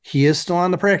he is still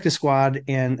on the practice squad,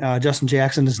 and Justin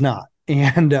Jackson is not.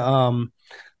 And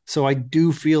so I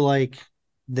do feel like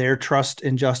their trust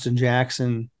in Justin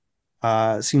Jackson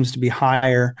seems to be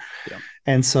higher. Yeah.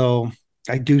 And so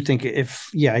I do think I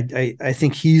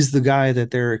think he's the guy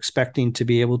that they're expecting to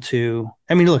be able to.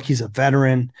 I mean, look, he's a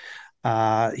veteran.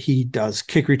 He does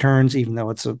kick returns, even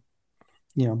though it's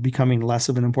becoming less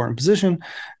of an important position.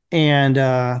 And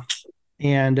I'm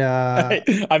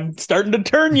starting to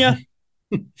turn you.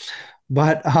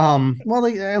 But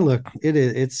look,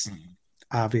 it's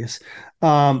obvious.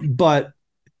 But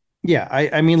yeah,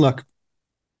 I mean, look,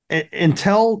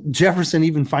 until Jefferson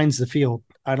even finds the field,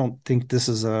 I don't think this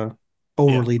is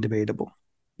overly debatable.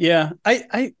 Yeah,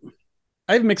 I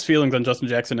have mixed feelings on Justin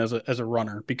Jackson as a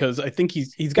runner because I think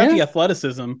he's got the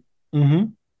athleticism,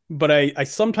 but I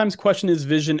sometimes question his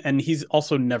vision, and he's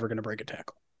also never going to break a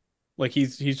tackle. Like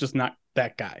he's just not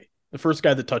that guy. The first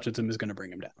guy that touches him is going to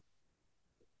bring him down.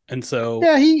 And so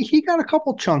he got a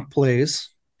couple chunk plays.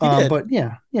 But but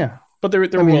they're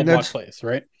well blocked plays,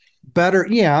 right? Better,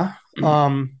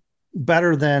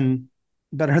 better than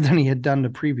he had done the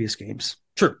previous games.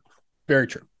 True, very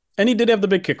true. And he did have the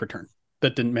big kick return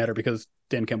that didn't matter because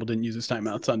Dan Campbell didn't use his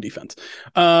timeouts on defense.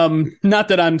 Not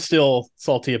that I'm still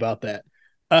salty about that.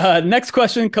 Next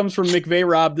question comes from McVay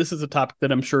Rob. This is a topic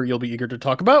that I'm sure you'll be eager to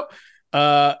talk about.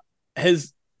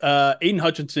 Has Aiden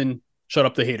Hutchinson shut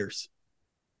up the haters?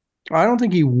 I don't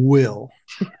think he will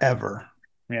ever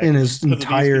in his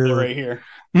entire right here.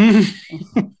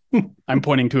 I'm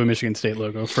pointing to a Michigan State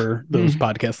logo for those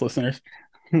podcast listeners.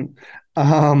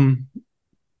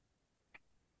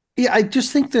 Yeah, I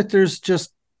just think that there's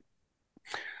just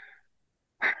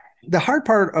the hard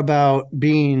part about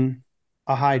being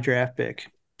a high draft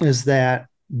pick is that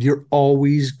you're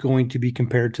always going to be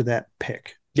compared to that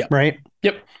pick. Yeah. Right.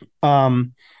 Yep.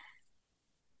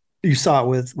 You saw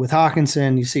it with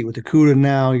Hawkinson. You see it with Okudah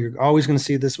now. You're always going to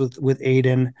see this with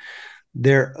Aiden.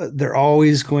 They're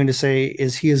always going to say,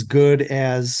 is he as good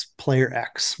as player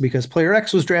X? Because player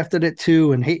X was drafted at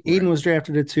 2 and Aiden was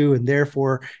drafted at 2, and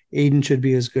therefore Aiden should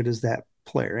be as good as that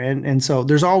player. And so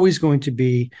there's always going to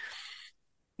be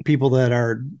people that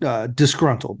are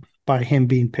disgruntled by him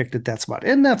being picked at that spot,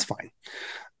 and that's fine.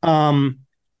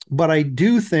 But I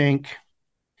do think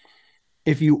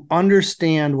if you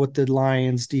understand what the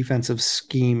Lions' defensive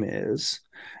scheme is,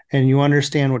 and you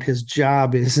understand what his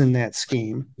job is in that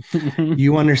scheme,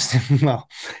 you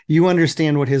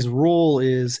understand what his role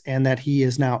is, and that he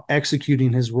is now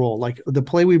executing his role. Like the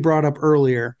play we brought up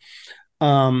earlier,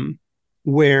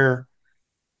 where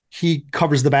he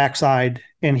covers the backside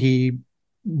and he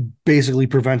basically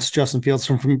prevents Justin Fields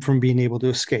from being able to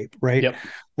escape, right? Yep.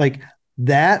 Like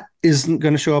that isn't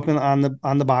going to show up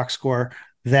on the box score.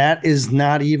 That is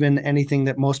not even anything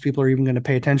that most people are even going to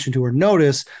pay attention to or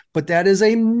notice, but that is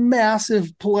a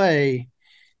massive play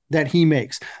that he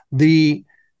makes. I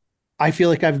feel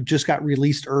like I've just got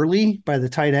released early by the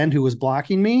tight end who was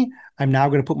blocking me. I'm now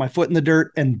going to put my foot in the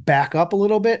dirt and back up a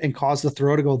little bit and cause the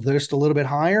throw to go just a little bit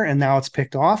higher, and now it's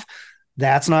picked off.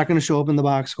 That's not going to show up in the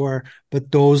box score,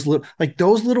 but those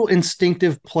little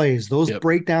instinctive plays, those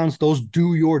breakdowns, those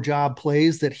do your job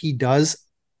plays that he does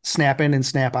snap in and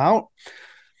snap out,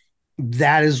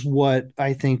 that is what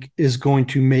I think is going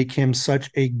to make him such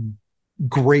a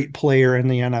great player in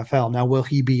the NFL. Now, will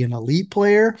he be an elite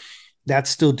player?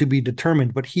 That's still to be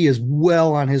determined, but he is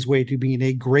well on his way to being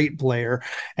a great player,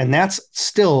 and that's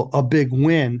still a big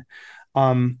win.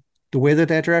 The way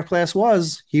that draft class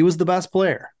was, he was the best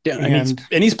player. Yeah,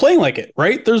 and he's playing like it,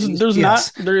 right? There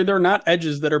are not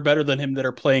edges that are better than him that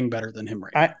are playing better than him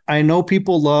right now. I know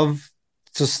people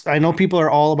are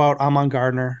all about Amon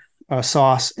Gardner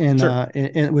sauce in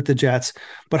with the Jets,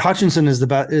 but Hutchinson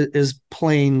is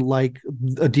playing like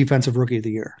a defensive rookie of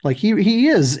the year. Like he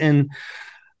is, and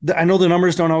I know the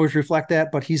numbers don't always reflect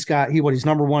that, but he's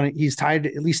number one. He's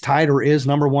at least tied or is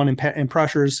number one in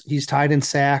pressures. He's tied in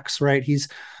sacks, right? He's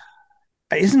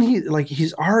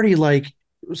already like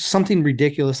something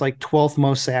ridiculous, like 12th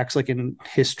most sacks like in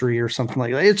history or something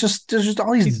like that. There's just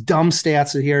all these dumb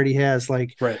stats that he already has.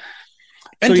 Like, right.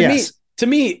 And to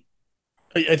me,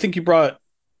 I think you brought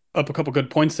up a couple good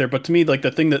points there, but to me, like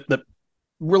the thing that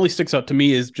really sticks out to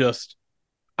me is just,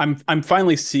 I'm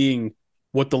finally seeing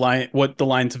what the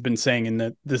Lions have been saying, and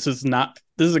that this is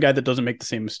a guy that doesn't make the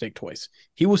same mistake twice.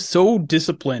 He was so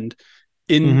disciplined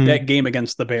in that game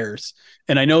against the Bears.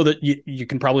 And I know that you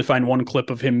can probably find one clip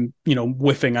of him,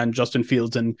 whiffing on Justin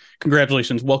Fields, and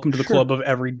congratulations. Welcome to the club of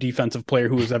every defensive player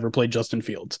who has ever played Justin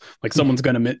Fields. Like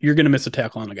you're going to miss a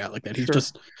tackle on a guy like that. He's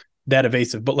just that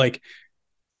evasive. But like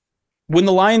when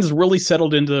the Lions really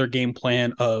settled into their game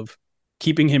plan of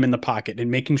keeping him in the pocket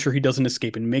and making sure he doesn't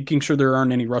escape and making sure there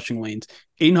aren't any rushing lanes,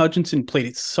 Aiden Hutchinson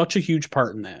played such a huge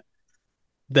part in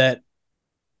that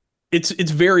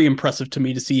it's very impressive to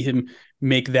me to see him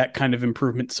make that kind of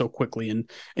improvement so quickly. And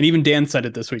even Dan said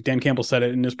it this week. Dan Campbell said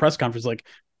it in his press conference. Like,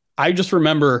 I just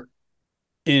remember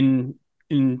in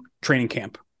training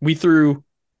camp, we threw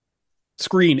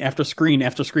screen after screen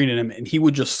after screen at him, and he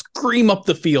would just scream up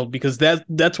the field because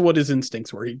that's what his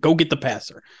instincts were. He'd go get the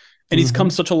passer. And he's come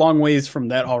such a long ways from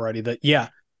that already that,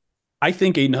 I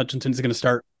think Aiden Hutchinson is going to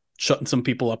start shutting some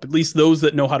people up, at least those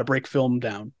that know how to break film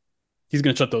down. He's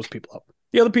going to shut those people up.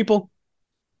 The other people,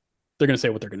 they're going to say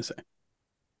what they're going to say.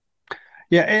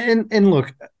 Yeah. And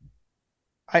look,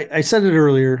 I said it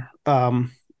earlier,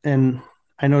 and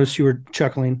I noticed you were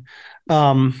chuckling.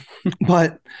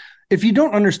 But if you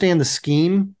don't understand the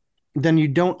scheme, then you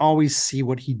don't always see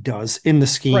what he does in the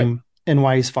scheme and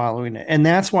why he's following it. And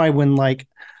that's why when like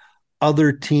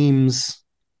other teams,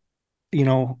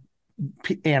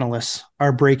 analysts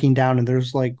are breaking down and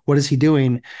there's like, what is he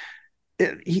doing?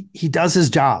 He does his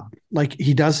job. Like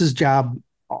he does his job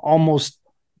almost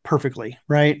perfectly.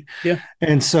 Right. Yeah.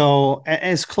 And so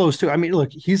as close to, look,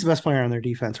 he's the best player on their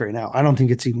defense right now. I don't think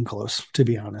it's even close, to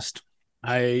be honest.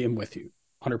 I am with you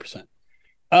 100%.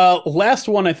 Last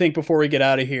one, I think, before we get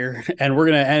out of here, and we're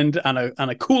going to end on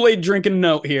a Kool-Aid drinking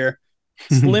note here.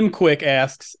 Slim Quick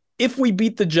asks, if we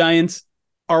beat the Giants,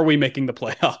 are we making the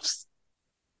playoffs?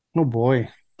 Oh boy.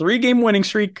 3-game winning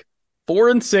streak,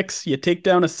 4-6. You take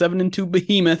down a 7-2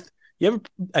 behemoth.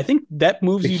 I think that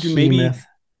moves you to maybe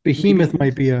Behemoth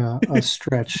might be a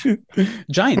stretch.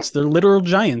 Giants. They're literal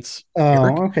giants. Oh,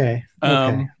 Eric. okay.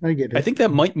 Okay. I get it. I think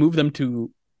that might move them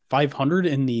to 500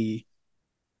 in the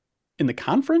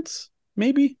conference,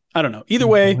 maybe. I don't know. Either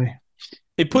way,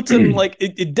 it puts them like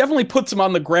it definitely puts them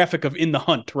on the graphic of in the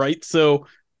hunt, right? So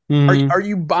are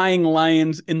you buying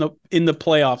Lions in the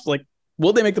playoffs? Like,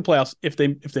 will they make the playoffs if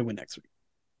they win next week?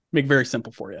 Make it very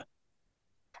simple for you.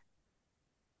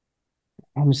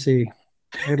 Let me see.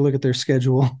 I had to look at their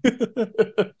schedule.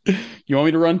 You want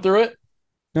me to run through it?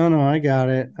 No, I got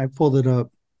it. I pulled it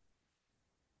up.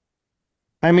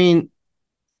 I mean,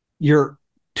 you're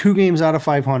 2 games out of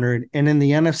 500, and in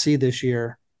the NFC this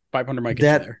year, 500 might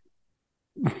get you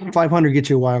there. 500 gets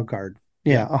you a wild card.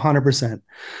 Yeah, 100%.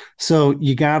 So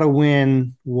you got to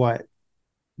win what?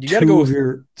 You got to go 6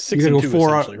 and 2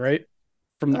 essentially, right?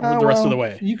 From the rest of the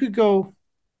way. You could go.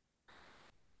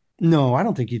 No, I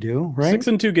don't think you do. Right? 6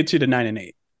 and 2 gets you to 9 and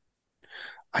 8.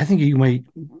 I think you might.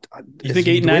 You think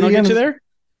 8 and 9 will get you there?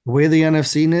 The way the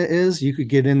NFC is, you could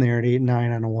get in there at 8 and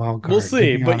 9 on a wild card. We'll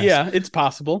see, but yeah, it's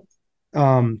possible.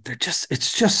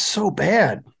 It's just so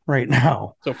bad right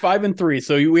now. So 5 and 3.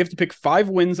 So we have to pick 5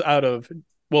 wins out of.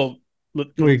 Well,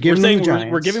 we're giving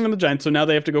them the Giants. So now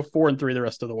they have to go 4 and 3 the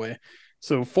rest of the way.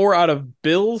 So 4 out of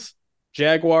Bills,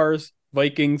 Jaguars,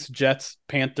 Vikings, Jets,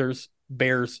 Panthers,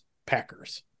 Bears,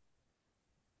 Packers.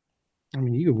 I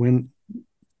mean, you could win.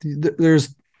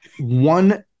 There's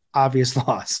one obvious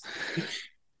loss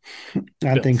on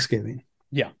Bills. Thanksgiving.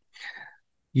 Yeah.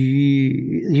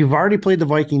 You've already played the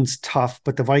Vikings tough,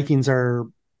 but the Vikings are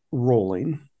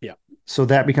rolling. Yeah. So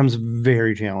that becomes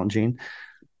very challenging.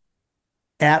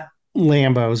 At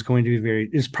Lambeau is going to be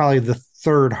is probably the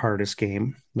 3rd hardest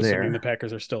game there. Assuming the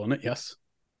Packers are still in it, yes.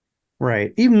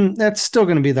 Right. Even that's still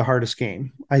going to be the hardest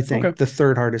game, I think. Okay. The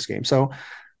 3rd hardest game. So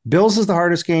Bills is the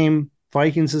hardest game.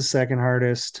 Vikings is 2nd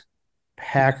hardest.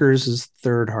 Packers is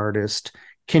 3rd hardest.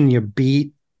 Can you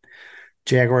beat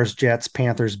Jaguars, Jets,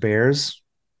 Panthers, Bears?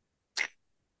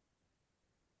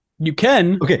 You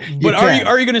can. Okay. But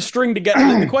are you going to string together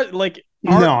are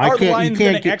the Lions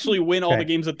going to actually win all the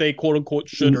games that they quote unquote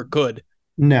should or could?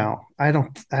 No, I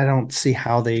don't see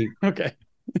how they. Okay.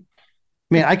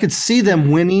 Man, I could see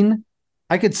them winning.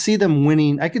 I could see them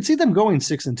going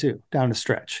 6 and 2 down the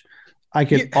stretch. I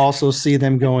could also see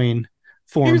them going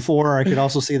 4 and 4. I could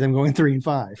also see them going 3 and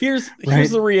 5. Here's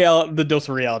the dose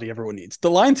of reality everyone needs. The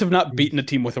Lions have not beaten a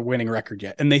team with a winning record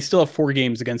yet, and they still have 4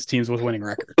 games against teams with winning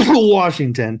records.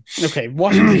 Washington. Okay,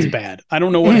 Washington's bad. I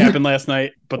don't know what happened last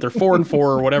night, but they're 4 and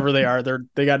 4 or whatever they are.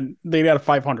 They got a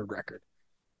 500 record.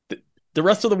 The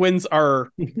rest of the wins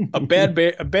are a bad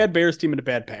Bears team and a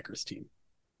bad Packers team.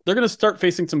 They're going to start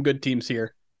facing some good teams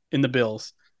here in the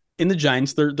Bills. In the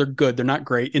Giants, they're good. They're not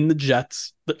great. In the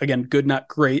Jets, again, good, not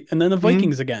great. And then the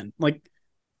Vikings again. Like,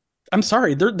 I'm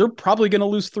sorry, they're probably going to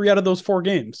lose 3 out of those 4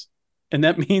 games. And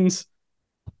that means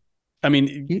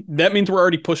we're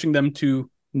already pushing them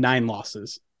to 9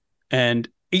 losses. And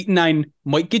 8 and 9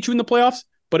 might get you in the playoffs,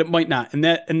 but it might not.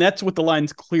 And that's with the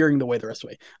Lions clearing the way the rest of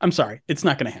the way. I'm sorry, it's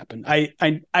not going to happen.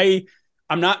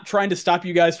 I'm not trying to stop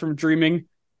you guys from dreaming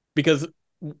because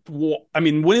when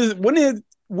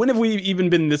have we even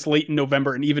been this late in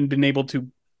November and even been able to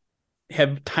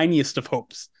have tiniest of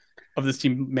hopes of this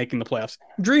team making the playoffs?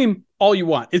 Dream all you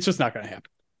want. It's just not going to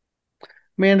happen.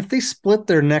 Man, if they split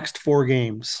their next 4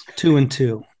 games 2 and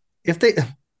 2, if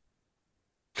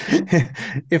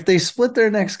they split their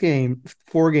next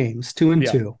 4 games 2 and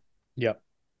 2. Yeah.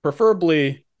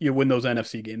 Preferably you win those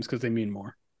NFC games because they mean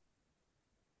more.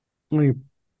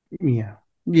 Yeah.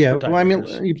 Well, I mean,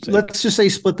 let's just say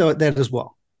split that as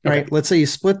well. Right. Okay. Let's say you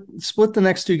split the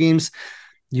next 2 games.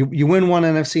 You win one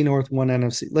NFC North, one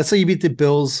NFC. Let's say you beat the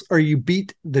Bills or you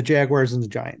beat the Jaguars and the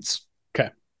Giants.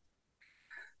 Okay.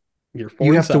 You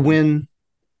have to win.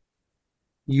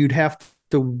 You'd have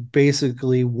to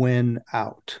basically win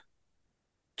out.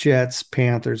 Jets,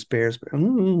 Panthers, Bears.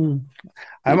 Look,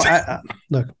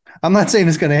 I'm not saying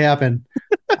it's going to happen.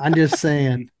 I'm just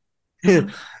saying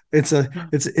it's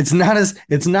not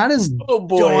as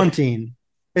daunting.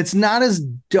 It's not as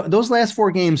those last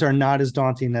 4 games are not as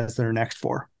daunting as their next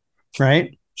 4,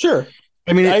 right? Sure.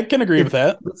 I mean, I can agree with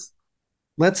that.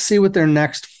 Let's see what their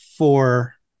next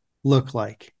 4 look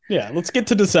like. Yeah, let's get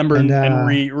to December and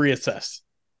reassess.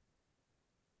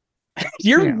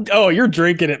 You're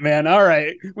drinking it, man. All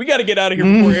right, we got to get out of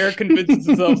here before Eric convinces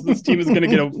himself this team is going to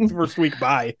get a first week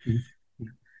bye.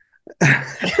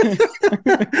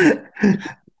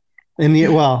 And the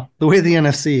way the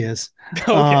NFC is.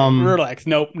 Okay, relax.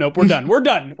 Nope. We're done.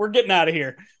 We're getting out of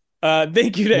here.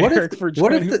 Thank you to Eric for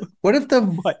joining. What if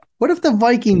the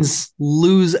Vikings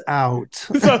lose out?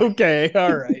 Okay,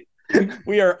 all right.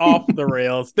 We are off the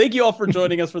rails. Thank you all for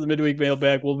joining us for the Midweek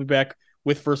Mailbag. We'll be back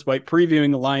with First Bite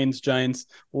previewing the Lions Giants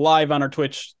live on our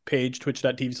Twitch page,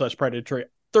 twitch.tv/Pride of Detroit,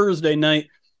 Thursday night.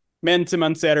 Man Tim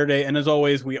on Saturday. And as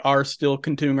always, we are still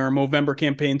continuing our Movember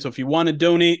campaign. So if you want to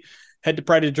donate, head to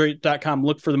prideofdetroit.com,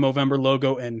 look for the Movember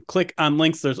logo, and click on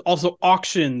links. There's also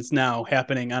auctions now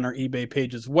happening on our eBay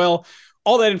page as well.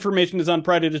 All that information is on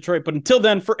Pride of Detroit. But until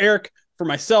then, for Eric, for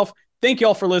myself, thank you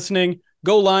all for listening.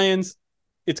 Go Lions.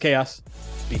 It's chaos.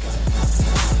 Be kind.